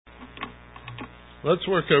Let's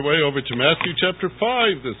work our way over to Matthew chapter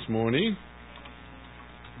 5 this morning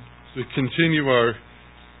to continue our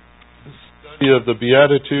study of the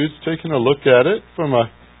Beatitudes, taking a look at it from a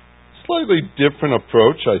slightly different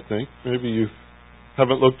approach, I think. Maybe you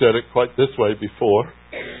haven't looked at it quite this way before.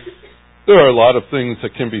 There are a lot of things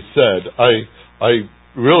that can be said. I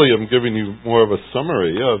really am giving you more of a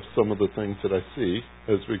summary of some of the things that I see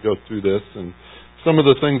as we go through this, and some of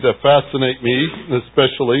the things that fascinate me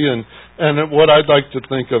especially, and what I'd like to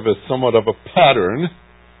think of as somewhat of a pattern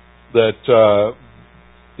that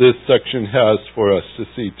this section has for us to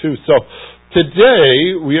see too. So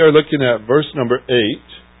today we are looking at verse number 8,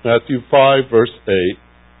 Matthew 5 verse 8.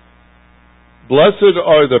 Blessed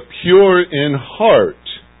are the pure in heart,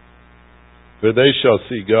 for they shall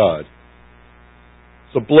see God.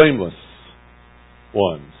 So blameless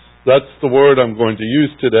ones. That's the word I'm going to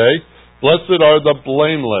use today. Blessed are the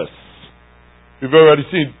blameless. We've already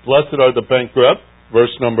seen, blessed are the bankrupt,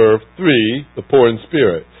 verse number 3, the poor in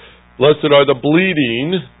spirit. Blessed are the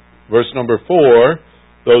bleeding, verse number 4,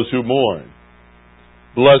 those who mourn.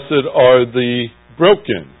 Blessed are the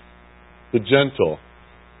broken, the gentle,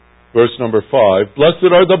 verse number 5. Blessed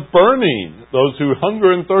are the burning, those who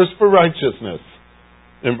hunger and thirst for righteousness,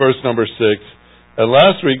 in verse number 6. And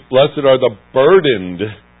last week, blessed are the burdened,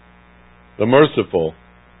 the merciful,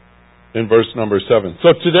 in verse number 7.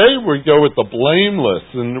 So today we go with the blameless,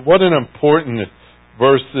 and what an important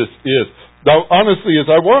verse this is. Now, honestly,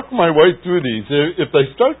 as I walk my way through these, if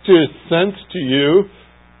they start to sense to you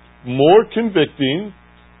more convicting,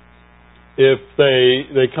 if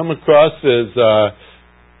they come across as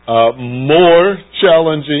more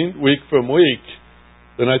challenging week from week,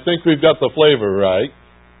 then I think we've got the flavor right,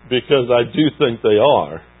 because I do think they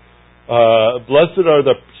are. Blessed are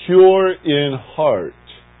the pure in heart.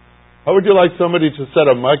 How would you like somebody to set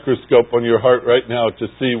a microscope on your heart right now to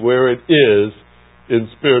see where it is in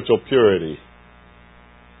spiritual purity?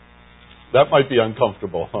 That might be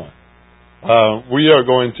uncomfortable, huh? We are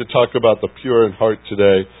going to talk about the pure in heart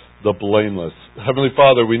today, the blameless. Heavenly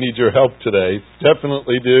Father, we need your help today.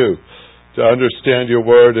 Definitely do, to understand your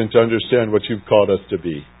word and to understand what you've called us to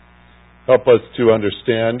be. Help us to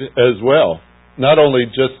understand as well, not only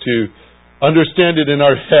just to understand it in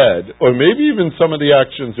our head, or maybe even some of the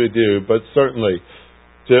actions we do, but certainly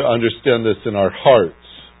to understand this in our hearts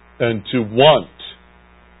and to want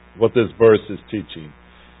what this verse is teaching.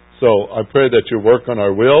 So I pray that you work on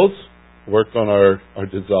our wills, work on our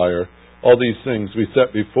desire. All these things we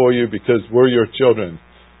set before you because we're your children,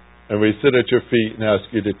 and we sit at your feet and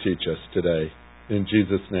ask you to teach us today. In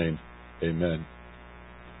Jesus' name, amen.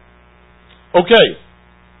 Okay,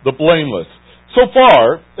 the blameless. So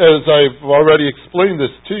far, as I've already explained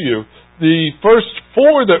this to you, the first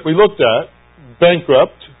four that we looked at,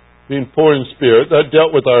 bankrupt, being poor in spirit, that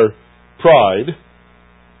dealt with our pride.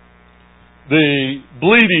 The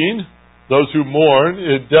bleeding, those who mourn,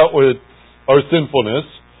 it dealt with our sinfulness.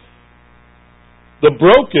 The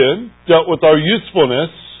broken dealt with our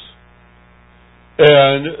usefulness.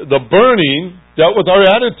 And the burning dealt with our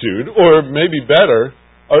attitude, or maybe better,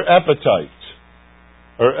 our appetite.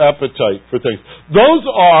 Our appetite for things. Those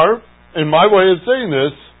are, in my way of saying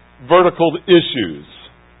this, vertical issues.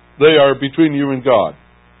 They are between you and God.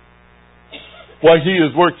 What He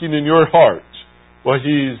is working in your heart, what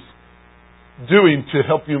He's doing to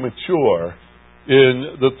help you mature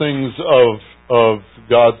in the things of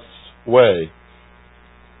God's way.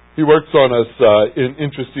 He works on us in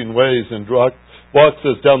interesting ways and walks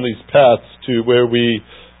us down these paths to where we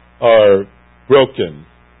are broken,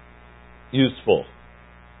 useful,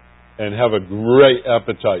 and have a great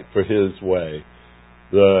appetite for His way.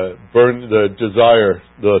 The desire,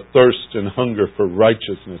 the thirst and hunger for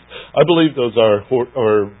righteousness. I believe those are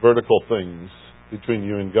vertical things between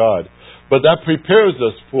you and God. But that prepares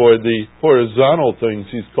us for the horizontal things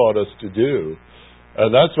He's called us to do. And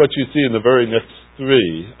that's what you see in the very next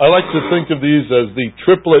three. I like to think of these as the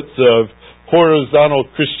triplets of horizontal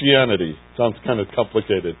Christianity. Sounds kind of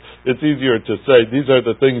complicated. It's easier to say these are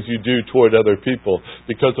the things you do toward other people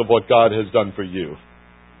because of what God has done for you.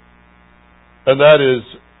 And that is,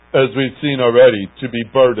 as we've seen already, to be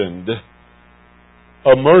burdened.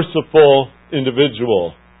 A merciful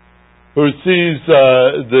individual who sees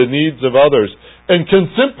the needs of others and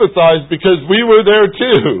can sympathize because we were there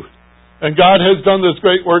too. And God has done this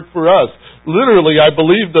great work for us. Literally, I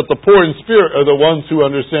believe that the poor in spirit are the ones who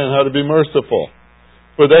understand how to be merciful.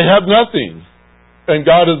 For they have nothing. And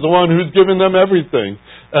God is the one who's given them everything.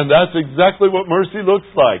 And that's exactly what mercy looks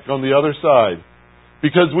like on the other side.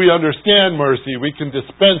 Because we understand mercy, we can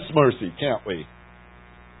dispense mercy, can't we?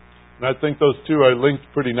 And I think those two are linked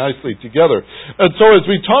pretty nicely together. And so as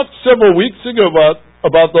we talked several weeks ago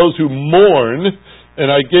about those who mourn, and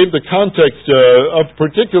I gave the context of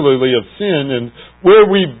particularly of sin and where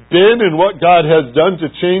we've been and what God has done to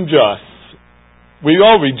change us, we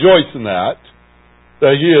all rejoice in that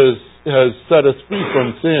He has set us free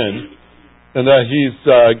from sin, and that He's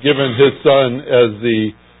given His Son as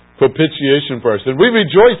the propitiation for us. And we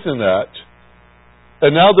rejoice in that.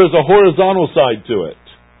 And now there's a horizontal side to it.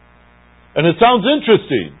 And it sounds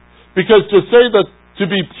interesting, because to say that to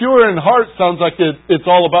be pure in heart sounds like it's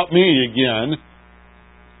all about me again,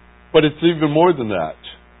 but it's even more than that.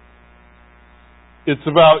 It's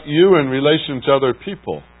about you in relation to other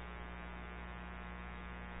people.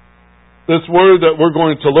 This word that we're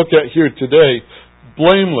going to look at here today,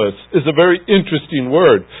 blameless, is a very interesting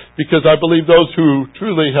word, because I believe those who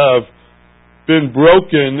truly have been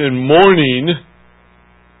broken and mourning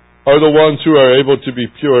are the ones who are able to be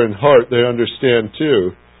pure in heart. They understand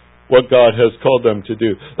too what God has called them to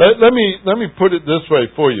do. Let me put it this way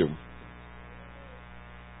for you.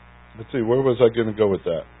 Let's see, where was I going to go with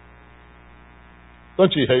that?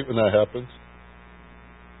 Don't you hate when that happens?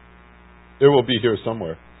 It will be here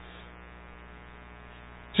somewhere.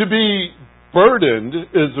 To be burdened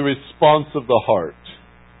is a response of the heart.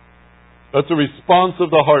 That's a response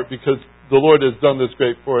of the heart, because the Lord has done this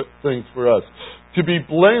great things for us. To be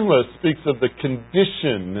blameless speaks of the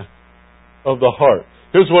condition of the heart.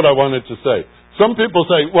 Here's what I wanted to say. Some people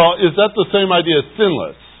say, well, is that the same idea as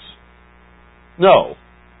sinless? No.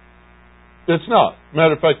 It's not.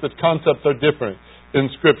 Matter of fact, the concepts are different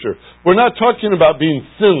in Scripture. We're not talking about being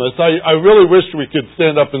sinless. I really wish we could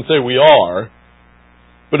stand up and say we are.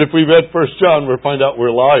 But if we read 1 John, we'll find out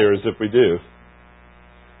we're liars if we do.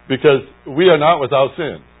 Because we are not without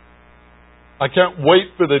sin. I can't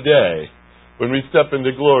wait for the day when we step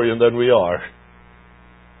into glory and then we are.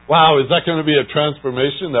 Wow, is that going to be a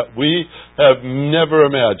transformation that we have never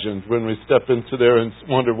imagined when we step into there and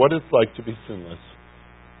wonder what it's like to be sinless?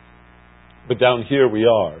 But down here we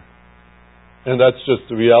are. And that's just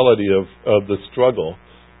the reality of the struggle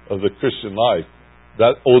of the Christian life.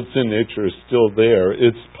 That old sin nature is still there.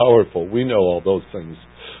 It's powerful. We know all those things.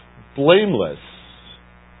 Blameless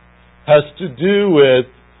has to do with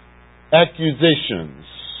accusations.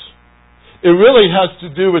 It really has to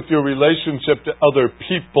do with your relationship to other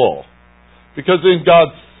people. Because in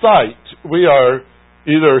God's sight, we are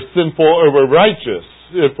either sinful or we're righteous.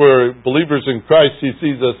 If we're believers in Christ, He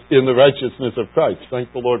sees us in the righteousness of Christ.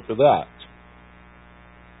 Thank the Lord for that.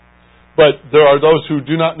 But there are those who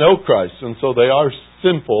do not know Christ, and so they are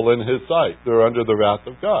sinful in His sight. They're under the wrath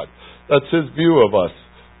of God. That's His view of us.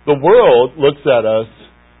 The world looks at us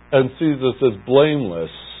and sees us as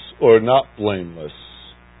blameless or not blameless.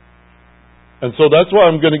 And so that's why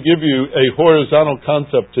I'm going to give you a horizontal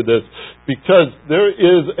concept to this, because there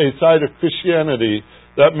is a side of Christianity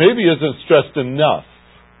that maybe isn't stressed enough.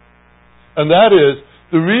 And that is,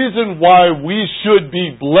 the reason why we should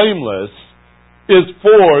be blameless is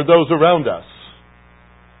for those around us.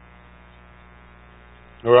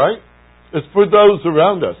 All right? It's for those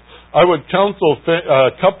around us. I would counsel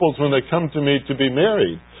couples when they come to me to be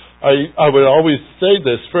married. I would always say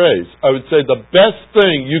this phrase. I would say the best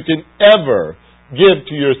thing you can ever give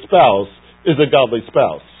to your spouse is a godly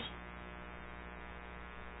spouse.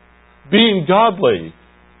 Being godly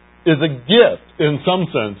is a gift, in some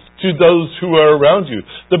sense, to those who are around you.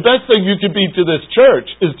 The best thing you could be to this church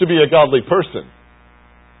is to be a godly person.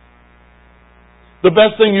 The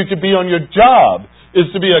best thing you could be on your job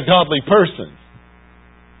is to be a godly person.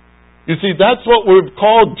 You see, that's what we're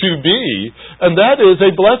called to be, and that is a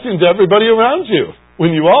blessing to everybody around you when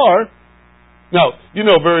you are. Now, you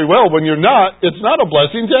know very well when you're not, it's not a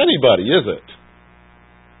blessing to anybody, is it?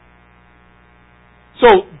 So,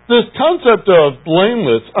 this concept of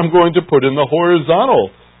blameless, I'm going to put in the horizontal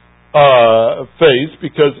phase,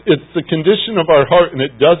 because it's the condition of our heart, and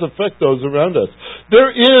it does affect those around us. There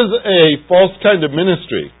is a false kind of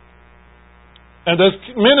ministry. And this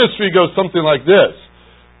ministry goes something like this.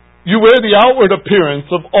 You wear the outward appearance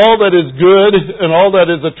of all that is good and all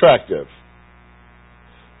that is attractive.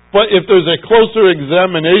 But if there's a closer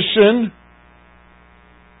examination,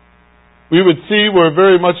 we would see we're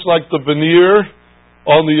very much like the veneer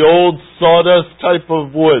on the old sawdust type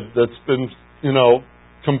of wood that's been,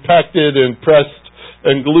 compacted and pressed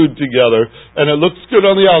and glued together. And it looks good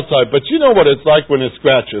on the outside, but you know what it's like when it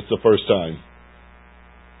scratches the first time.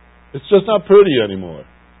 It's just not pretty anymore.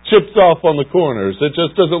 Chips off on the corners. It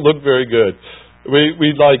just doesn't look very good.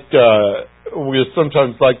 We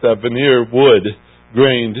sometimes like that veneer wood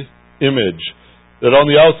grained image, that on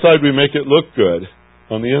the outside we make it look good.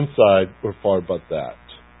 On the inside, we're far but that.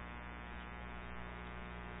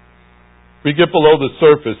 We get below the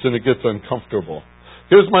surface and it gets uncomfortable.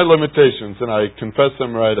 Here's my limitations, and I confess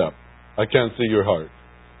them right up. I can't see your heart.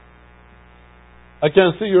 I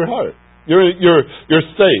can't see your heart. You're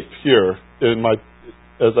safe here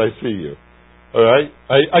as I see you. All right?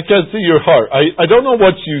 I can't see your heart. I don't know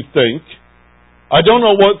what you think. I don't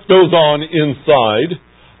know what goes on inside.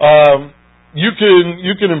 You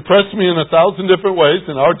can impress me in 1,000 different ways,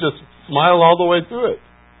 and I'll just smile all the way through it.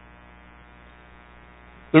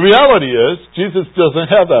 The reality is, Jesus doesn't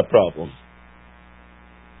have that problem.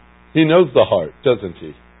 He knows the heart, doesn't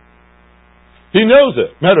he? He knows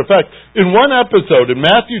it. Matter of fact, in one episode, in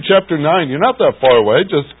Matthew chapter 9, you're not that far away,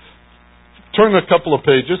 just turn a couple of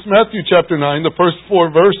pages. Matthew chapter 9, the first 4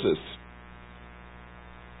 verses.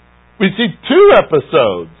 We see 2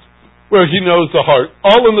 episodes where he knows the heart,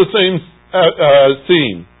 all in the same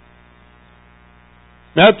scene.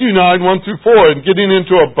 Matthew 9, 1 through 4, and getting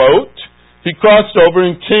into a boat, he crossed over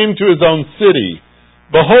and came to his own city.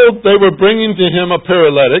 Behold, they were bringing to him a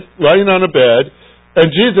paralytic, lying on a bed,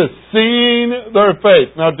 and Jesus, seeing their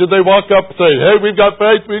faith. Now, did they walk up and say, hey, we've got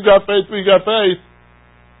faith, we've got faith, we've got faith?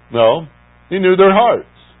 No. He knew their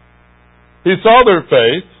hearts. He saw their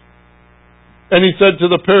faith, and he said to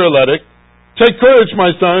the paralytic, take courage,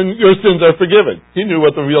 my son, your sins are forgiven. He knew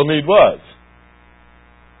what the real need was.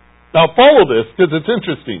 Now, follow this, because it's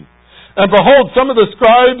interesting. And behold, some of the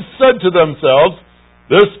scribes said to themselves,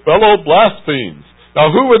 this fellow blasphemes.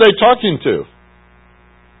 Now, who were they talking to?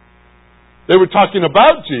 They were talking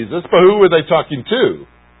about Jesus, but who were they talking to?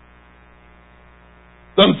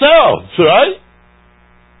 Themselves, right?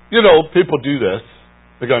 You know, people do this.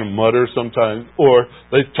 They kind of mutter sometimes, or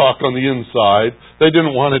they talk on the inside. They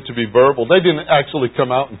didn't want it to be verbal. They didn't actually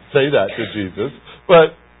come out and say that to Jesus,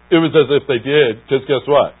 but it was as if they did, because guess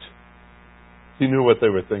what? He knew what they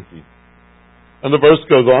were thinking. And the verse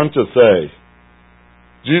goes on to say,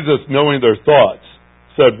 Jesus, knowing their thoughts,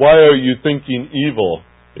 said, why are you thinking evil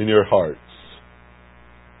in your hearts?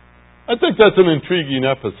 I think that's an intriguing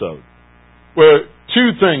episode, where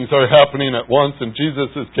 2 things are happening at once, and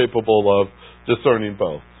Jesus is capable of discerning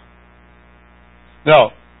both.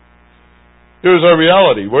 Now, here's our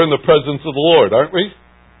reality. We're in the presence of the Lord, aren't we?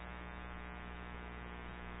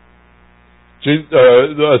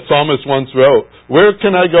 The psalmist once wrote, where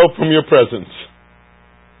can I go from your presence?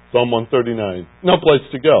 Psalm 139. No place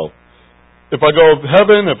to go. If I go to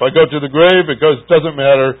heaven, if I go to the grave, it doesn't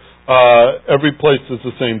matter. Every place is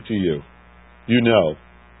the same to you. You know.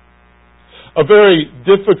 A very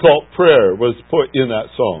difficult prayer was put in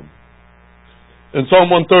that psalm. In Psalm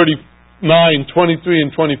 139, 23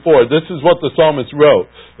 and 24, this is what the psalmist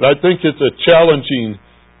wrote. And I think it's a challenging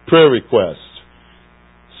prayer request.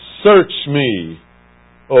 Search me,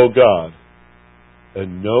 O God,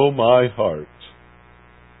 and know my heart.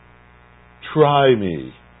 Try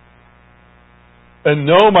me, and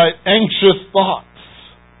know my anxious thoughts,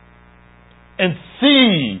 and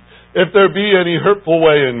see if there be any hurtful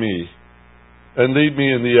way in me, and lead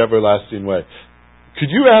me in the everlasting way. Could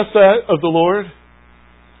you ask that of the Lord?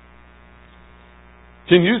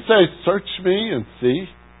 Can you say, search me and see?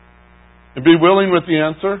 And be willing with the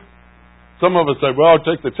answer? Some of us say, well, I'll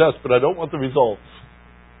take the test, but I don't want the results.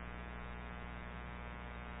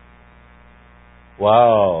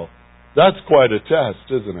 Wow. That's quite a test,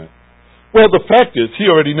 isn't it? Well, the fact is,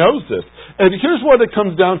 he already knows this. And here's what it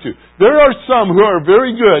comes down to. There are some who are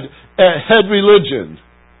very good at head religion.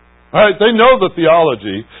 All right, they know the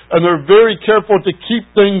theology, and they're very careful to keep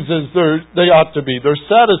things as they ought to be. They're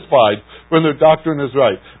satisfied when their doctrine is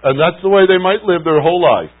right. And that's the way they might live their whole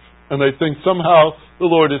life. And they think somehow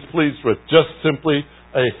the Lord is pleased with just simply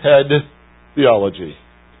a head theology.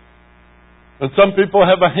 And some people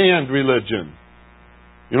have a hand religion.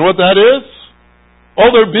 You know what that is? Oh,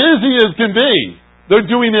 they're busy as can be. They're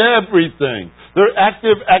doing everything. They're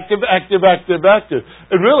active.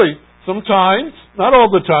 And really, sometimes, not all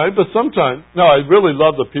the time, but sometimes, no, I really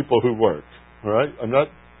love the people who work. All right? I'm not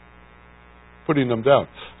putting them down.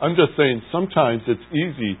 I'm just saying sometimes it's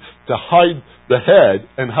easy to hide the head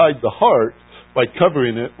and hide the heart by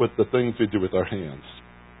covering it with the things we do with our hands.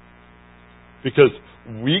 Because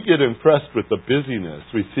we get impressed with the busyness.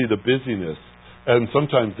 We see the busyness. And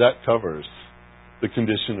sometimes that covers the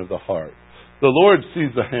condition of the heart. The Lord sees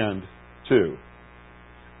the hand too.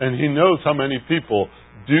 And He knows how many people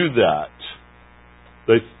do that.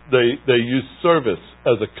 They use service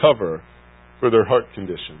as a cover for their heart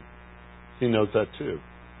condition. He knows that too.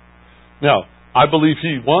 Now, I believe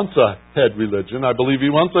He wants a head religion. I believe He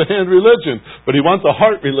wants a hand religion. But He wants a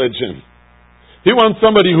heart religion. He wants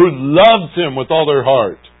somebody who loves Him with all their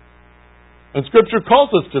heart. And Scripture calls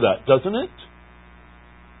us to that, doesn't it?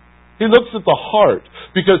 He looks at the heart.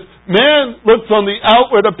 Because man looks on the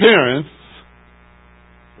outward appearance,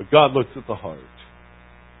 but God looks at the heart.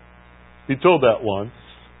 He told that once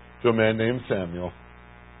to a man named Samuel.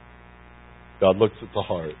 God looks at the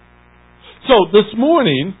heart. So this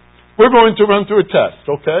morning, we're going to run through a test,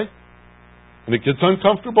 okay? And it gets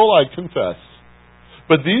uncomfortable, I confess.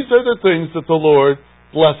 But these are the things that the Lord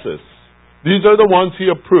blesses. These are the ones He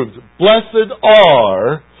approves. Blessed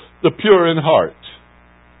are the pure in heart.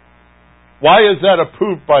 Why is that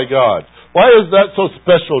approved by God? Why is that so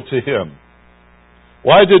special to Him?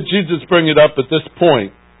 Why did Jesus bring it up at this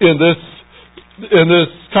point in this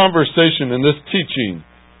conversation, in this teaching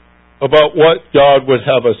about what God would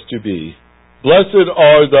have us to be? Blessed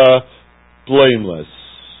are the blameless.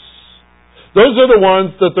 Those are the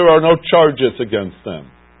ones that there are no charges against them.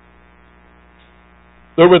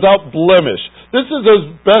 They're without blemish. This is as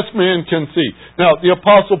best man can see. Now, the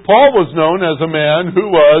Apostle Paul was known as a man who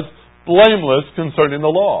was blameless concerning the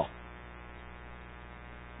law.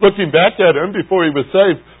 Looking back at him before he was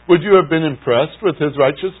saved, would you have been impressed with his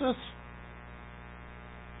righteousness?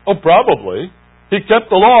 Oh, probably. He kept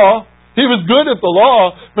the law. He was good at the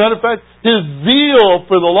law. Matter of fact, his zeal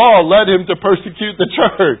for the law led him to persecute the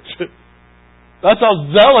church. That's how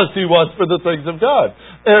zealous he was for the things of God.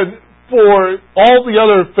 And for all the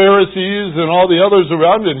other Pharisees and all the others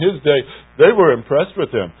around in his day, they were impressed with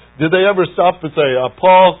him. Did they ever stop and say,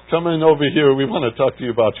 Paul, come in over here. We want to talk to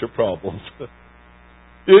you about your problems.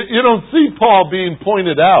 You don't see Paul being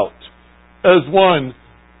pointed out as one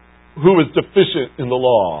who was deficient in the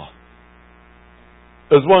law,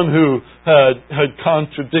 as one who had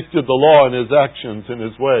contradicted the law in his actions and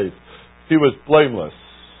his ways. He was blameless.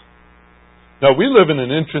 Now, we live in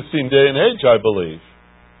an interesting day and age, I believe.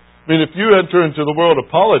 I mean, if you enter into the world of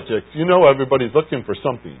politics, you know everybody's looking for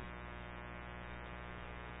something.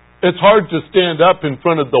 It's hard to stand up in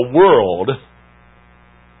front of the world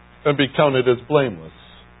and be counted as blameless.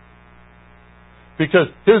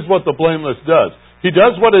 Because here's what the blameless does. He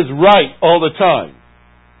does what is right all the time.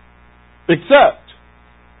 Except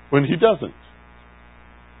when he doesn't.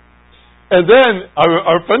 And then,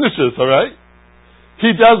 our finish is, all right?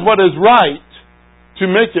 He does what is right to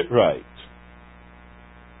make it right.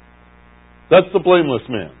 That's the blameless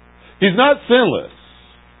man. He's not sinless.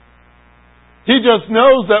 He just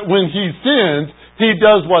knows that when he sins, he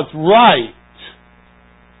does what's right.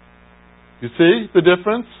 You see the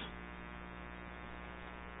difference?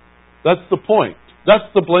 That's the point. That's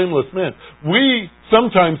the blameless man. We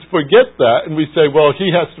sometimes forget that and we say, well, he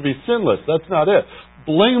has to be sinless. That's not it.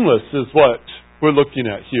 Blameless is what we're looking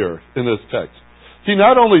at here in this text. He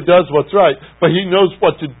not only does what's right, but he knows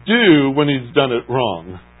what to do when he's done it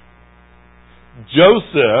wrong.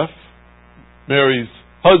 Joseph, Mary's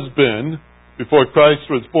husband, before Christ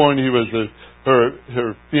was born, he was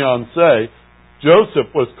her fiancé.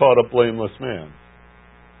 Joseph was called a blameless man.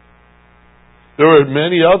 There were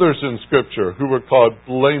many others in Scripture who were called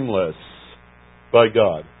blameless by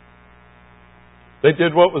God. They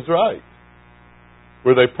did what was right.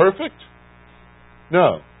 Were they perfect?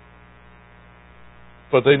 No.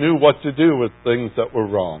 But they knew what to do with things that were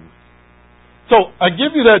wrong. So, I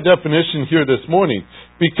give you that definition here this morning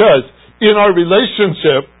because in our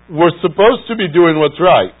relationship, we're supposed to be doing what's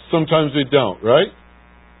right. Sometimes we don't, right?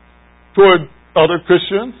 Toward other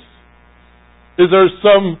Christians? Is there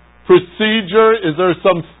some procedure? Is there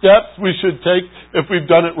some steps we should take if we've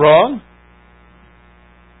done it wrong?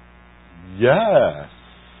 Yes.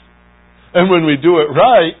 And when we do it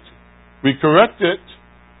right, we correct it.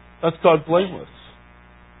 That's called blameless.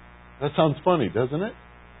 That sounds funny, doesn't it?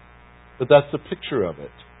 But that's the picture of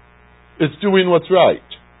it. It's doing what's right.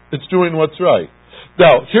 It's doing what's right.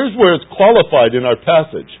 Now, here's where it's qualified in our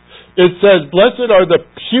passage. It says, blessed are the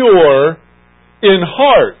pure in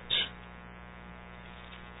heart.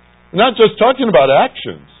 Not just talking about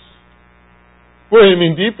actions. We're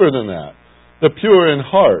aiming deeper than that. The pure in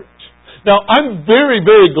heart. Now, I'm very,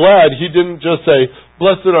 very glad he didn't just say,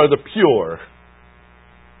 blessed are the pure.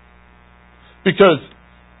 Because,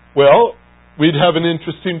 well, we'd have an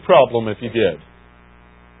interesting problem if he did.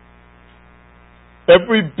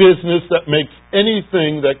 Every business that makes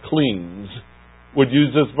anything that cleans would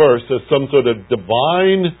use this verse as some sort of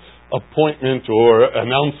divine appointment or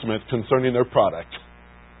announcement concerning their product.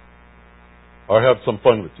 Or have some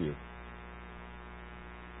fun with you.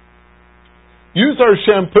 Use our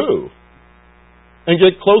shampoo and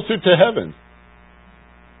get closer to heaven.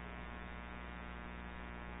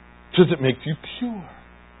 Because it makes you pure.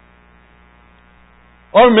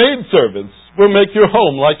 Our maidservants will make your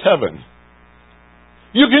home like heaven.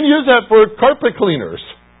 You can use that for carpet cleaners.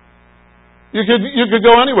 You could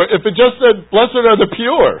go anywhere. If it just said, blessed are the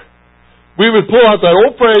pure, We would pull out that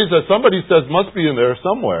old phrase that somebody says must be in there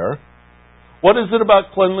somewhere. What is it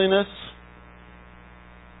about cleanliness?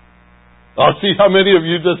 I'll see how many of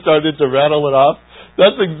you just started to rattle it off.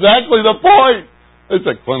 That's exactly the point. It's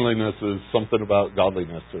like cleanliness is something about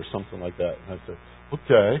godliness or something like that. And I said,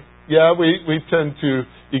 okay. Yeah, we tend to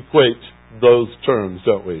equate those terms,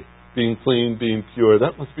 don't we? Being clean, being pure.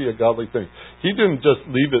 That must be a godly thing. He didn't just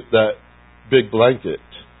leave it that big blanket.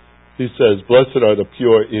 He says, blessed are the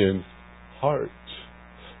pure in heart.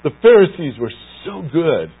 The Pharisees were so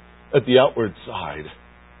good at the outward side.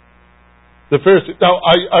 The Pharisees. Now,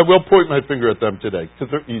 I will point my finger at them today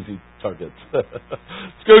because they're easy targets.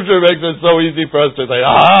 Scripture makes it so easy for us to say,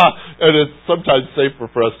 aha, and it's sometimes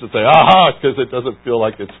safer for us to say, aha, because it doesn't feel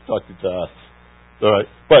like it's talking to us. All right.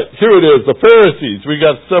 But here it is, the Pharisees. We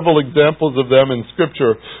got several examples of them in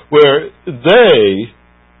Scripture where they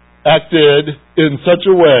acted in such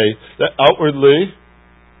a way that outwardly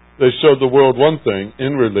they showed the world one thing,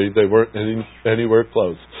 inwardly they weren't anywhere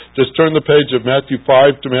close. Just turn the page of Matthew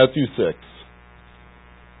 5 to Matthew 6.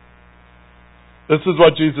 This is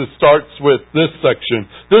what Jesus starts with this section.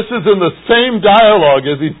 This is in the same dialogue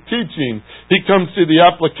as he's teaching. He comes to the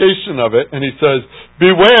application of it and he says,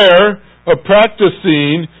 beware of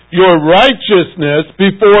practicing your righteousness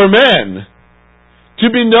before men, to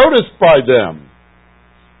be noticed by them.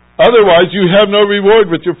 Otherwise you have no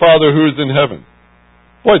reward with your Father who is in heaven.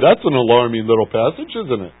 Boy, that's an alarming little passage,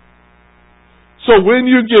 isn't it? So when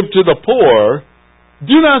you give to the poor,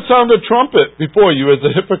 do not sound a trumpet before you as the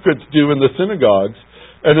hypocrites do in the synagogues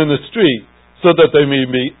and in the street, so that they may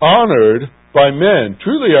be honored by men.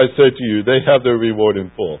 Truly I say to you, they have their reward in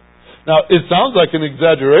full. Now, it sounds like an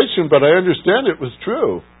exaggeration, but I understand it was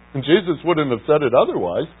true. And Jesus wouldn't have said it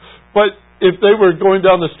otherwise. But if they were going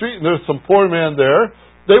down the street and there was some poor man there,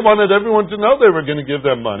 they wanted everyone to know they were going to give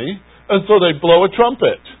them money, and so they'd blow a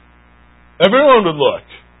trumpet. Everyone would look.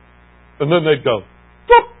 And then they'd go,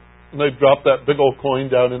 boop! And they'd drop that big old coin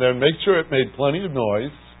down in there and make sure it made plenty of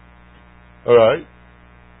noise. All right?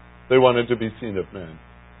 They wanted to be seen of men.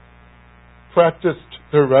 Practiced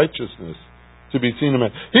their righteousness to be seen of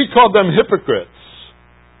men. He called them hypocrites.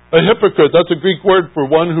 A hypocrite, that's a Greek word for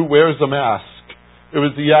one who wears a mask. It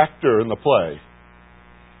was the actor in the play.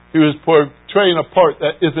 He was portraying a part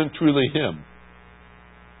that isn't truly him.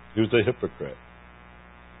 He was a hypocrite.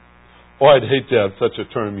 Oh, I'd hate to have such a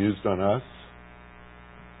term used on us.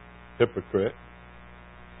 Hypocrite.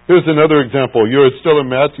 Here's another example. You're still in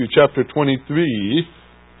Matthew chapter 23.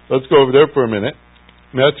 Let's go over there for a minute.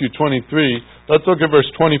 Matthew 23. Let's look at verse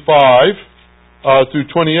 25 through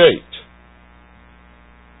 28.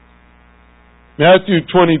 Matthew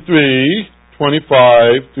 23,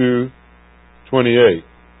 25 through 28.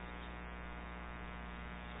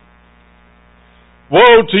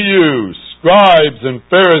 Woe to you, scribes and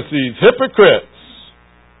Pharisees, hypocrites!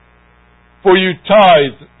 For you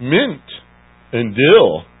tithe mint and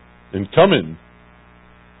dill and cumin,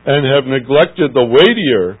 and have neglected the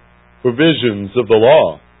weightier provisions of the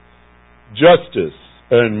law, justice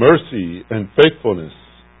and mercy and faithfulness.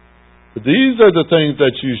 But these are the things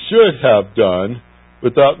that you should have done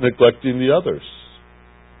without neglecting the others.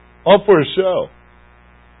 All for a show.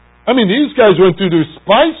 I mean, these guys went through their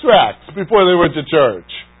spice racks before they went to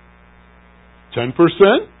church. 10%,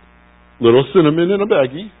 little cinnamon in a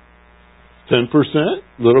baggie. 10%,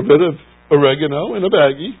 little bit of oregano in a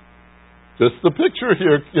baggie. Just the picture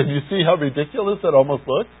here. Can you see how ridiculous that almost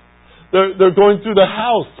looks? They're going through the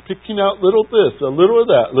house, picking out little this, a little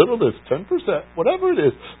of that, little this, 10%, whatever it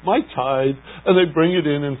is, my tithe, and they bring it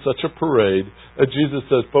in such a parade. And Jesus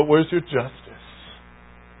says, but where's your justice?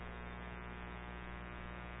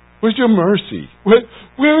 Where's your mercy?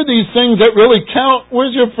 Where are these things that really count?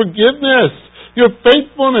 Where's your forgiveness? Your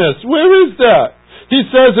faithfulness? Where is that? He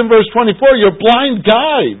says in verse 24, you're blind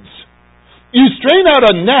guides. You strain out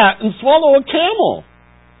a gnat and swallow a camel.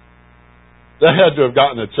 That had to have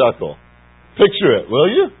gotten a chuckle. Picture it, will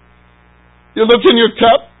you? You look in your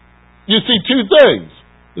cup, you see two things.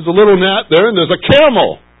 There's a little gnat there and there's a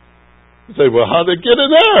camel. You say, well, how'd it get in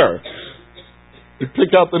there? You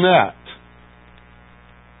pick out the gnat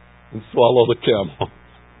and swallow the camel.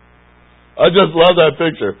 I just love that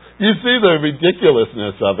picture. You see the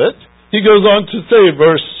ridiculousness of it. He goes on to say,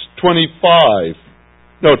 verse 25.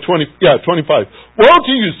 25. Woe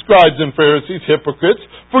to you, scribes and Pharisees, hypocrites,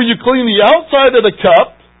 for you clean the outside of the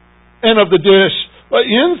cup and of the dish, but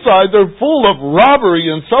inside they're full of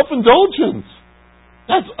robbery and self-indulgence.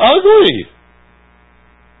 That's ugly.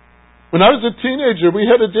 When I was a teenager, we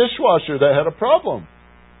had a dishwasher that had a problem.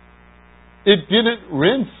 It didn't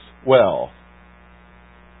rinse well.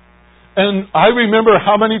 And I remember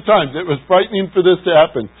how many times it was frightening for this to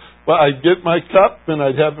happen. Well, I'd get my cup and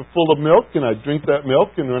I'd have it full of milk and I'd drink that milk,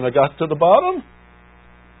 and when I got to the bottom,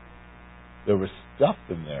 there was stuff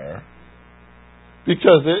in there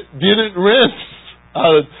because it didn't rinse.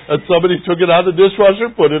 And somebody took it out of the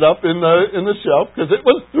dishwasher, put it up in the shelf because it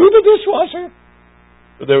was through the dishwasher.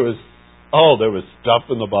 But there was stuff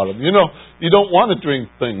in the bottom. You know, you don't want to drink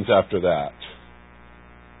things after that.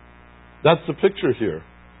 That's the picture here.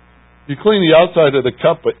 You clean the outside of the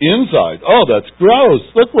cup, but inside, oh, that's gross.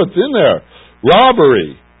 Look what's in there.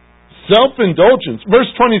 Robbery, self-indulgence. Verse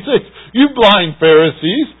 26, you blind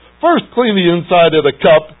Pharisees, first clean the inside of the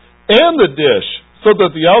cup and the dish, so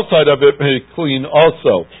that the outside of it may be clean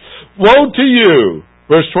also. Woe to you,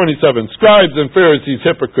 verse 27, scribes and Pharisees,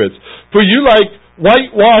 hypocrites, for you like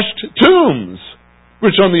whitewashed tombs,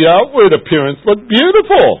 which on the outward appearance look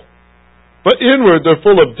beautiful, but inward they're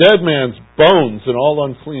full of dead man's bones and all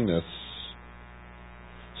uncleanness.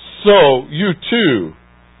 So you too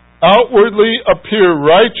outwardly appear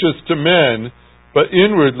righteous to men, but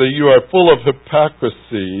inwardly you are full of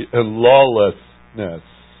hypocrisy and lawlessness.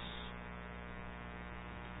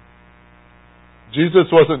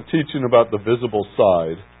 Jesus wasn't teaching about the visible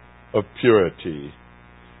side of purity.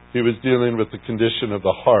 He was dealing with the condition of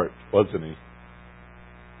the heart, wasn't he?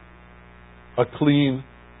 A clean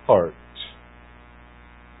heart.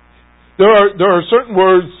 There are certain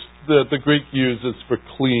words that the Greek uses for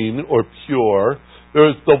clean or pure.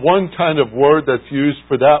 There's the one kind of word that's used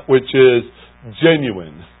for that which is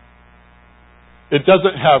genuine. It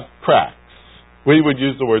doesn't have cracks. We would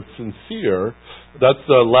use the word sincere. That's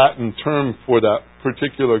the Latin term for that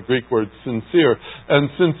particular Greek word, sincere. And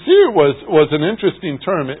sincere was an interesting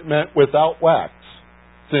term. It meant without wax.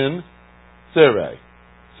 Sin, sere.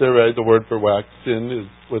 Sere, the word for wax, sin is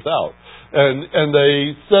without. And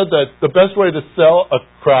they said that the best way to sell a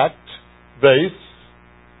cracked vase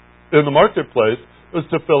in the marketplace was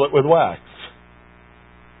to fill it with wax.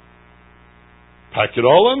 Pack it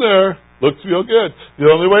all in there. Looks real good.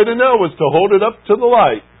 The only way to know was to hold it up to the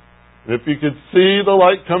light. And if you could see the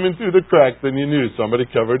light coming through the crack, then you knew somebody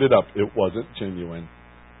covered it up. It wasn't genuine.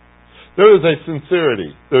 There is a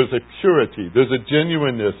sincerity. There's a purity. There's a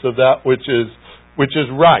genuineness of that which is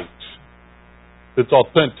right. It's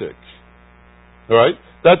authentic. All right?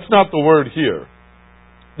 That's not the word here.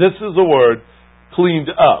 This is the word cleaned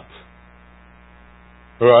up.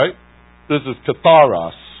 All right? This is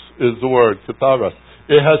katharos, is the word, katharos.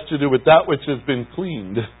 It has to do with that which has been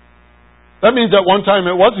cleaned. That means at one time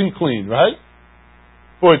it wasn't clean, right?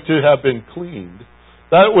 For it to have been cleaned.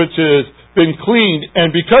 That which has been cleaned, and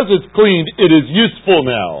because it's cleaned, it is useful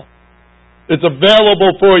now. It's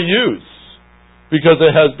available for use because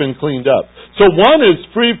it has been cleaned up. So one is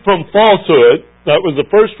free from falsehood. That was the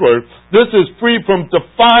first word. This is free from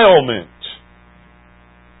defilement.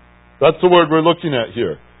 That's the word we're looking at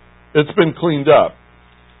here. It's been cleaned up.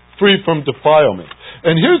 Free from defilement.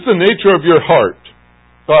 And here's the nature of your heart.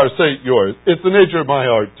 Or say yours. It's the nature of my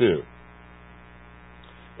heart too.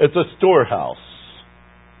 It's a storehouse.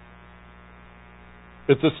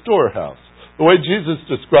 It's a storehouse. The way Jesus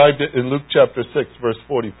described it in Luke chapter 6, verse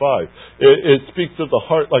 45, it speaks of the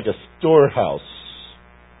heart like a storehouse.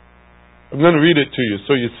 I'm going to read it to you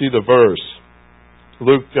so you see the verse.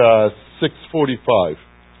 Luke 6:45.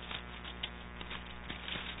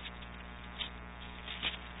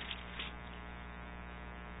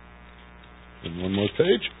 And one more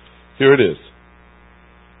page. Here it is.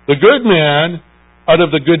 The good man, out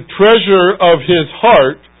of the good treasure of his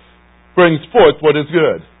heart, brings forth what is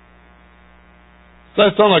good. Does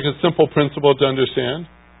that sound like a simple principle to understand?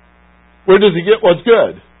 Where does he get what's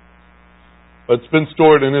good? What's been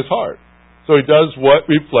stored in his heart. So he does what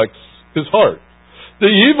reflects his heart. The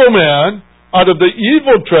evil man, out of the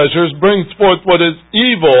evil treasures, brings forth what is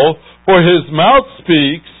evil, for his mouth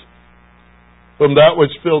speaks from that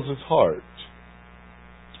which fills his heart.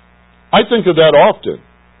 I think of that often.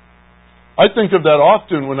 I think of that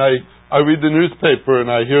often when I read the newspaper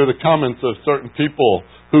and I hear the comments of certain people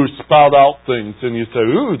who spout out things and you say,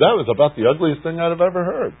 ooh, that was about the ugliest thing I've ever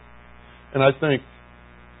heard. And I think,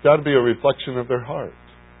 it's got to be a reflection of their heart.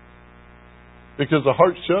 Because the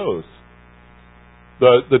heart shows.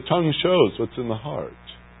 The tongue shows what's in the heart.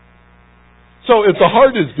 So if the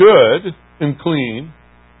heart is good and clean,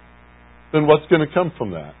 then what's going to come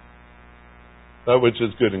from that? That which is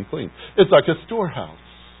good and clean. It's like a storehouse.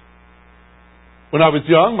 When I was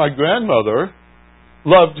young, my grandmother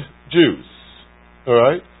loved juice. All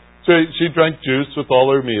right? So she drank juice with all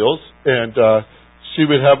her meals, and she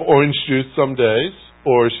would have orange juice some days,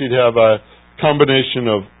 or she'd have a combination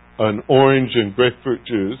of an orange and grapefruit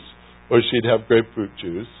juice, or she'd have grapefruit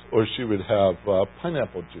juice, or she would have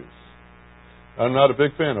pineapple juice. I'm not a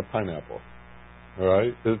big fan of pineapple. All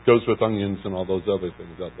right? It goes with onions and all those other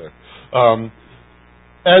things out there.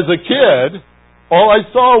 As a kid, all I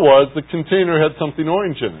saw was the container had something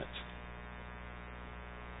orange in it.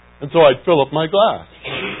 And so I'd fill up my glass.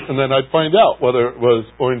 And then I'd find out whether it was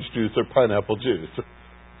orange juice or pineapple juice.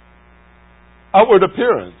 Outward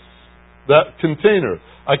appearance, that container,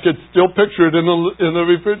 I could still picture it in the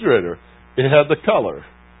refrigerator. It had the color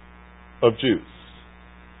of juice.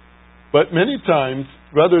 But many times,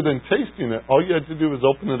 rather than tasting it, all you had to do was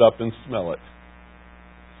open it up and smell it.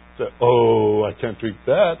 Say, oh, I can't drink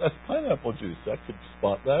that. That's pineapple juice. I could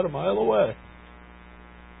spot that a mile away.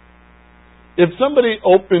 If somebody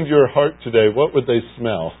opened your heart today, what would they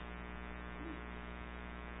smell?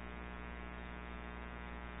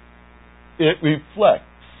 It reflects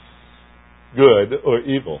good or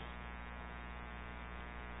evil.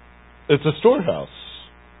 It's a storehouse.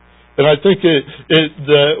 And I think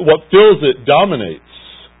what fills it dominates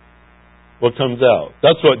what comes out.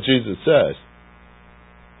 That's what Jesus says.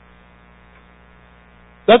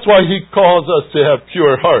 That's why He calls us to have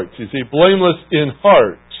pure hearts. You see, blameless in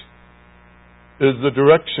heart is the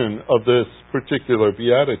direction of this particular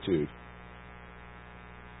beatitude.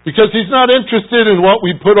 Because He's not interested in what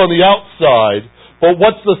we put on the outside, but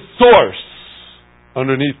what's the source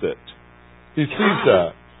underneath it. He sees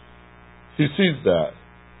that. He sees that.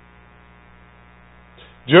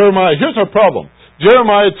 Jeremiah, here's our problem.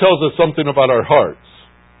 Jeremiah tells us something about our hearts.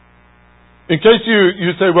 In case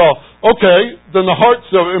you say, well, okay, then the heart's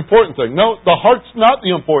the important thing. No, the heart's not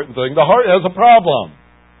the important thing. The heart has a problem.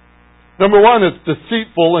 Number one, it's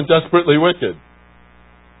deceitful and desperately wicked.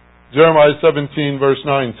 Jeremiah 17 verse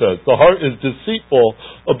 9 says, the heart is deceitful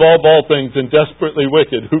above all things and desperately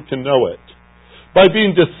wicked. Who can know it? By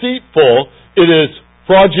being deceitful, it is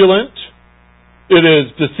fraudulent, it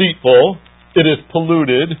is deceitful, it is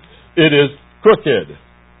polluted, it is crooked.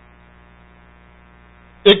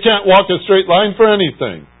 It can't walk a straight line for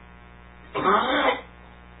anything.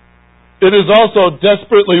 It is also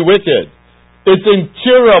desperately wicked. It's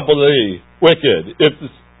incurably wicked, if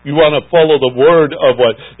you want to follow the word of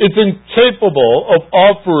what. It's incapable of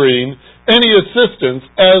offering any assistance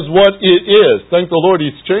as what it is. Thank the Lord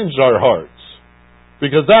He's changed our hearts,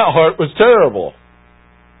 because that heart was terrible.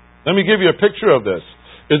 Let me give you a picture of this.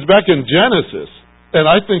 It's back in Genesis, and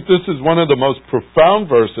I think this is one of the most profound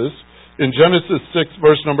verses in Genesis 6,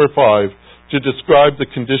 verse number 5, to describe the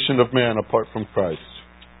condition of man apart from Christ.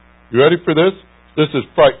 You ready for this? This is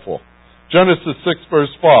frightful. Genesis 6,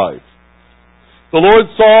 verse 5. The Lord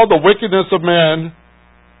saw the wickedness of man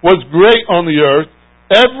was great on the earth.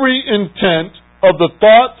 Every intent of the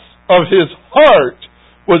thoughts of his heart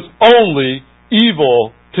was only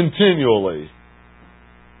evil continually.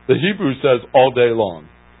 The Hebrew says all day long.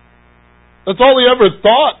 That's all he ever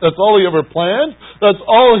thought. That's all he ever planned. That's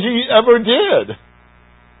all he ever did,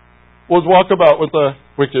 was walk about with a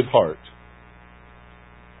wicked heart.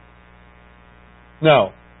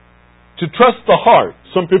 Now, to trust the heart,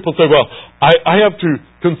 some people say, well, I have to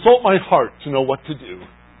consult my heart to know what to do.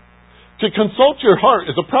 To consult your heart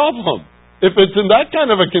is a problem. If it's in that kind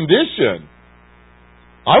of a condition,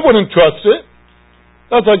 I wouldn't trust it.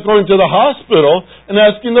 That's like going to the hospital and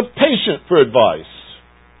asking the patient for advice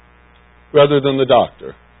rather than the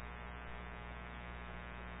doctor.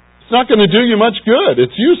 It's not going to do you much good.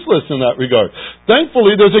 It's useless in that regard.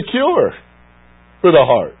 Thankfully, there's a cure for the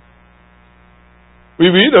heart. We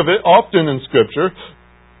read of it often in Scripture.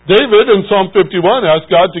 David in Psalm 51 asked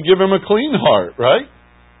God to give him a clean heart, right?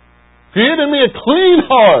 Create in me a clean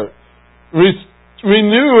heart.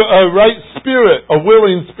 Renew a right spirit, a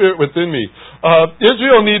willing spirit within me.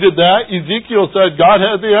 Israel needed that. Ezekiel said, God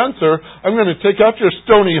has the answer. I'm going to take out your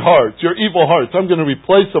stony hearts, your evil hearts. I'm going to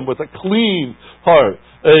replace them with a clean heart,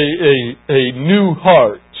 a new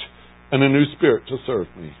heart, and a new spirit to serve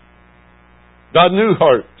me. God knew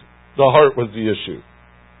the heart was the issue.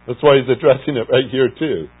 That's why He's addressing it right here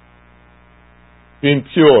too. Being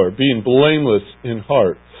pure, being blameless in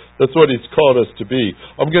heart. That's what He's called us to be.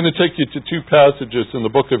 I'm going to take you to two passages in the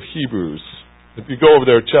book of Hebrews. If you go over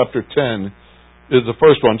there, chapter 10 is the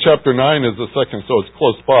first one. Chapter 9 is the second, so it's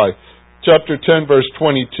close by. Chapter 10, verse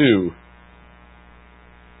 22.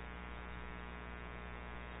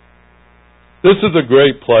 This is a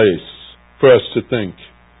great place for us to think.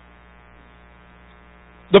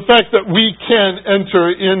 The fact that we can enter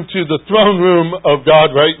into the throne room of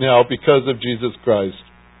God right now because of Jesus Christ.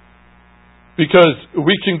 Because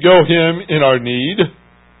we can go Him in our need.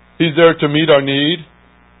 He's there to meet our need.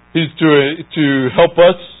 He's to help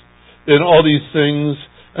us in all these things.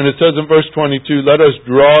 And it says in verse 22, let us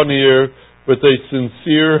draw near with a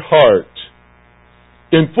sincere heart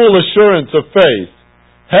in full assurance of faith,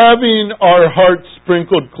 having our hearts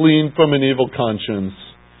sprinkled clean from an evil conscience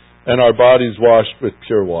and our bodies washed with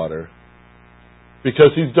pure water.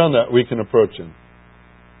 Because He's done that, we can approach Him.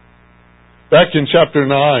 Back in chapter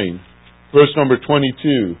 9, verse number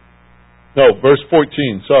 22. No, verse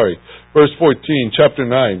 14, sorry. Verse 14, chapter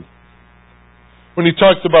 9. When he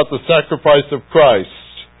talks about the sacrifice of Christ,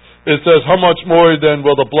 it says, how much more then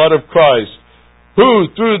will the blood of Christ,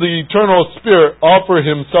 who through the eternal Spirit offer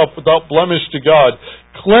Himself without blemish to God,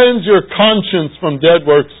 cleanse your conscience from dead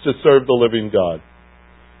works to serve the living God.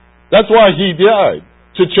 That's why He died,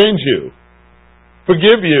 to change you,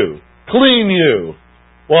 forgive you, clean you.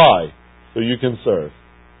 Why? So you can serve.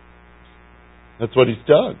 That's what He's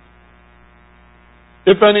done.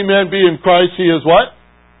 If any man be in Christ, he is what?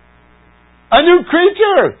 A new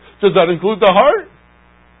creature. Does that include the heart?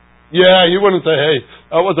 Yeah, you wouldn't say, hey,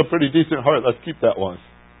 that was a pretty decent heart, let's keep that one.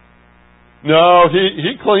 No,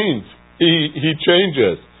 He cleans. He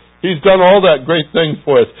changes. He's done all that great things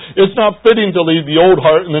for us. It's not fitting to leave the old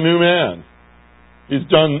heart in the new man. He's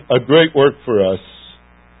done a great work for us.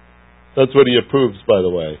 That's what He approves, by the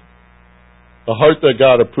way. The heart that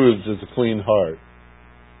God approves is a clean heart.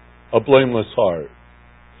 A blameless heart.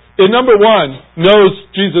 And number one, knows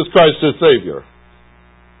Jesus Christ as Savior.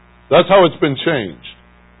 That's how it's been changed.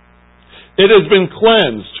 It has been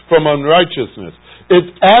cleansed from unrighteousness.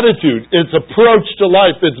 Its attitude, its approach to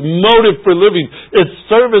life, its motive for living, its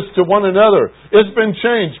service to one another, it's been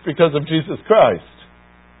changed because of Jesus Christ.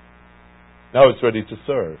 Now it's ready to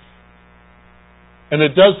serve. And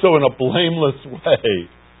it does so in a blameless way.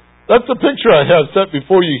 That's the picture I have set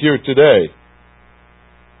before you here today.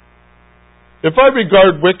 If I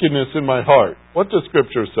regard wickedness in my heart, what does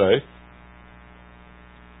Scripture say?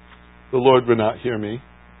 The Lord will not hear me.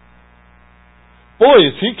 Boy,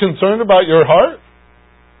 is He concerned about your heart?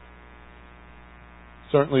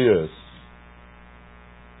 Certainly is.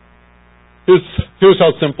 Here's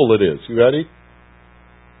how simple it is. You ready?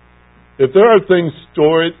 If there are things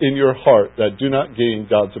stored in your heart that do not gain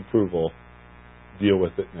God's approval, deal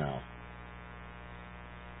with it now.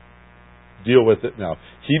 Deal with it now.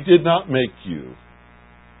 He did not make you,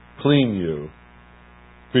 clean you,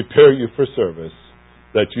 prepare you for service,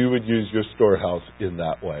 that you would use your storehouse in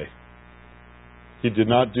that way. He did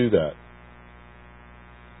not do that.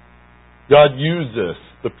 God uses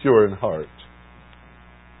the pure in heart.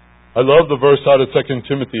 I love the verse out of 2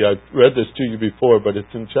 Timothy. I've read this to you before, but it's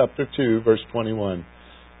in chapter 2, verse 21.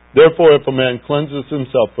 Therefore, if a man cleanses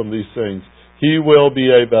himself from these things, he will be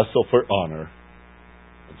a vessel for honor,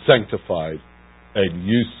 sanctified, and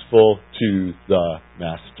useful to the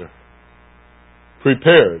master,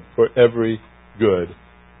 prepared for every good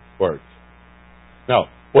work. Now,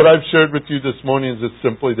 what I've shared with you this morning is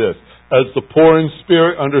simply this. As the poor in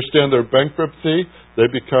spirit understand their bankruptcy, they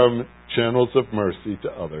become channels of mercy to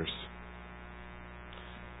others.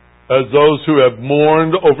 As those who have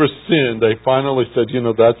mourned over sin, they finally said,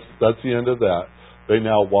 that's the end of that. They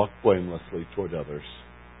now walk blamelessly toward others.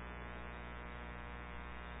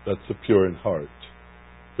 That's the pure in heart.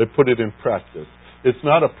 They put it in practice. It's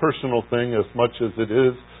not a personal thing as much as it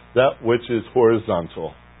is that which is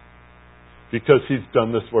horizontal. Because He's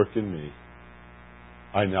done this work in me,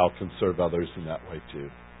 I now can serve others in that way too.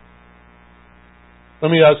 Let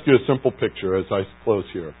me ask you a simple picture as I close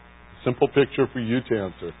here. A simple picture for you to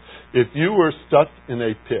answer. If you were stuck in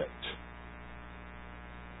a pit,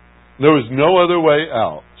 there was no other way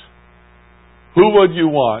out, who would you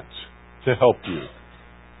want to help you?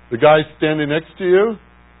 The guy standing next to you,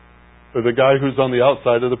 or the guy who's on the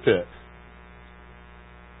outside of the pit?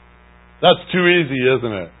 That's too easy,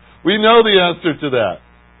 isn't it? We know the answer to that.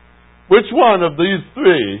 Which one of these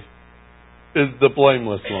three is the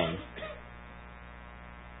blameless one?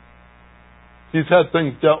 He's had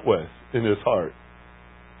things dealt with in his heart.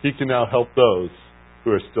 He can now help those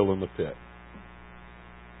who are still in the pit.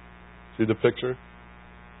 See the picture?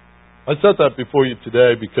 I set that before you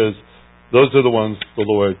today because those are the ones the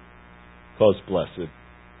Lord calls blessed.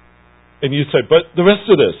 And you say, but the rest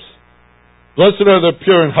of this, blessed are the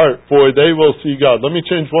pure in heart, for they will see God. Let me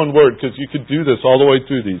change one word because you could do this all the way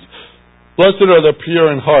through these. Blessed are the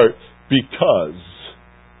pure in heart because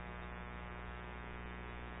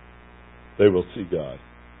they will see God.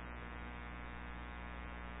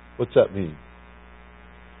 What's that mean?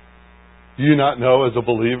 Do you not know as a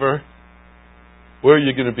believer where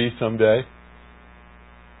you're going to be someday?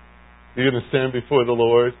 You're going to stand before the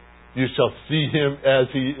Lord. You shall see Him as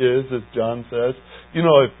He is, as John says.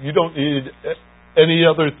 If you don't need any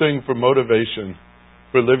other thing for motivation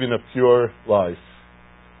for living a pure life,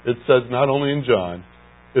 it says not only in John,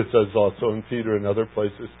 it says also in Peter and other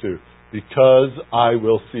places too, Because I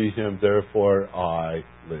will see Him, therefore I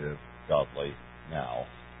live godly now.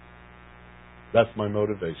 That's my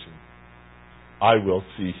motivation. I will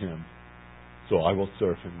see Him, so I will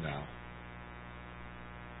serve Him now.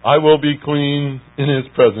 I will be clean in His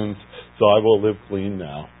presence, so I will live clean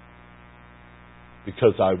now.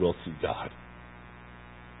 Because I will see God.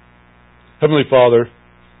 Heavenly Father,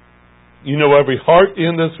 You know every heart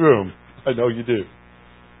in this room. I know You do.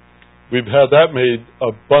 We've had that made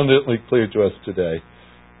abundantly clear to us today.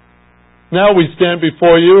 Now we stand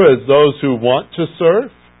before You as those who want to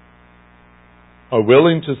serve, are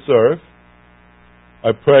willing to serve,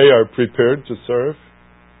 I pray are prepared to serve.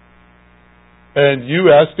 And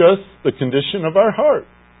You ask us the condition of our heart.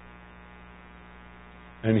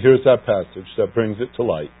 And here's that passage that brings it to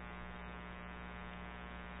light.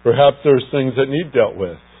 Perhaps there's things that need dealt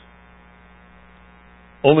with.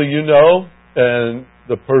 Only You know, and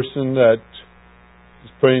the person that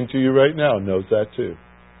is praying to You right now knows that too.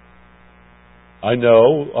 I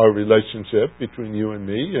know our relationship between You and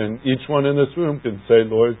me, and each one in this room can say,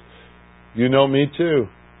 Lord, You know me too.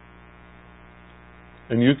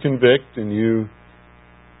 And You convict, and You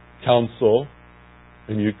counsel,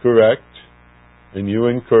 and You correct, and You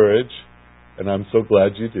encourage, and I'm so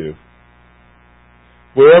glad You do.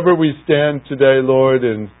 Wherever we stand today, Lord,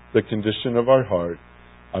 in the condition of our heart,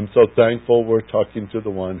 I'm so thankful we're talking to the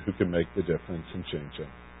one who can make the difference and change it.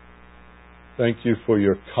 Thank You for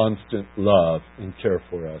Your constant love and care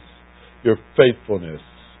for us, Your faithfulness,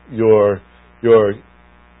 Your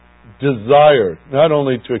desire not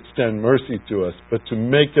only to extend mercy to us, but to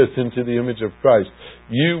make us into the image of Christ.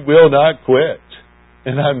 You will not quit.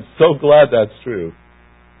 And I'm so glad that's true.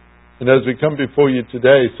 And as we come before You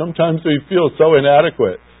today, sometimes we feel so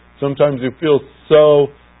inadequate. Sometimes we feel so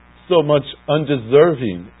much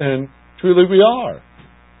undeserving. And truly we are.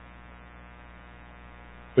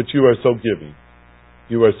 But You are so giving.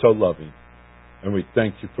 You are so loving. And we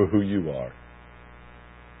thank You for who You are.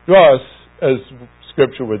 Draw us, as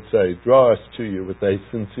Scripture would say, draw us to You with a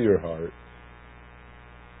sincere heart.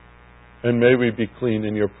 And may we be clean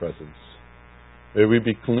in Your presence. May we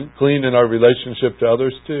be clean in our relationship to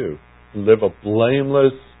others too. And live a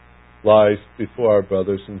blameless life before our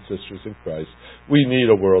brothers and sisters in Christ. We need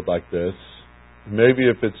a world like this. Maybe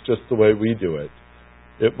if it's just the way we do it,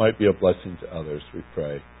 it might be a blessing to others, we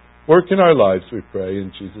pray. Work in our lives, we pray,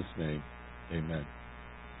 in Jesus' name. Amen.